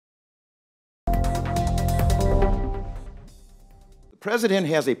president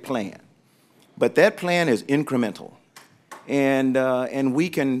has a plan, but that plan is incremental. And we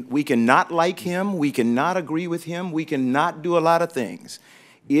can not like him, we can not agree with him, we can not do a lot of things.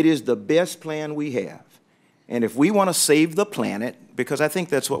 It is the best plan we have. And if we want to save the planet, because I think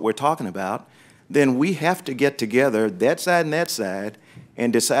that's what we're talking about, then we have to get together, that side,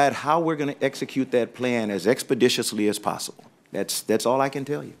 and decide how we're going to execute that plan as expeditiously as possible. That's all I can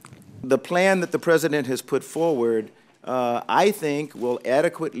tell you. The plan that the president has put forward, I think, will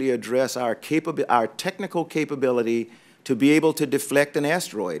adequately address our technical capability to be able to deflect an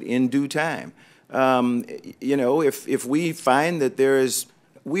asteroid in due time. You know, if we find that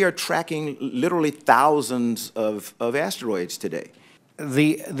we are tracking literally thousands of asteroids today.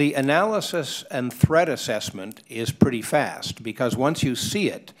 The analysis and threat assessment is pretty fast, because once you see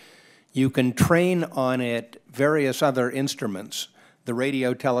it, you can train on it various other instruments, the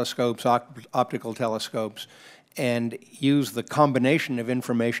radio telescopes, optical telescopes, and use the combination of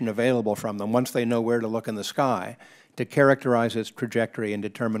information available from them once they know where to look in the sky to characterize its trajectory and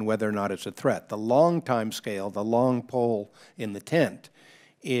determine whether or not it's a threat. The long time scale, the long pole in the tent,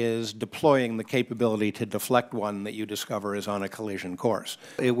 is deploying the capability to deflect one that you discover is on a collision course.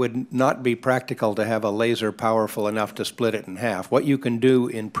 It would not be practical to have a laser powerful enough to split it in half. What you can do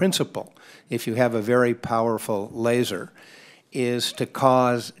in principle, if you have a very powerful laser, is to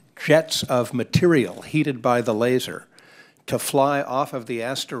cause jets of material heated by the laser to fly off of the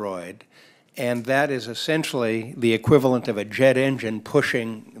asteroid, and that is essentially the equivalent of a jet engine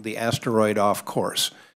pushing the asteroid off course.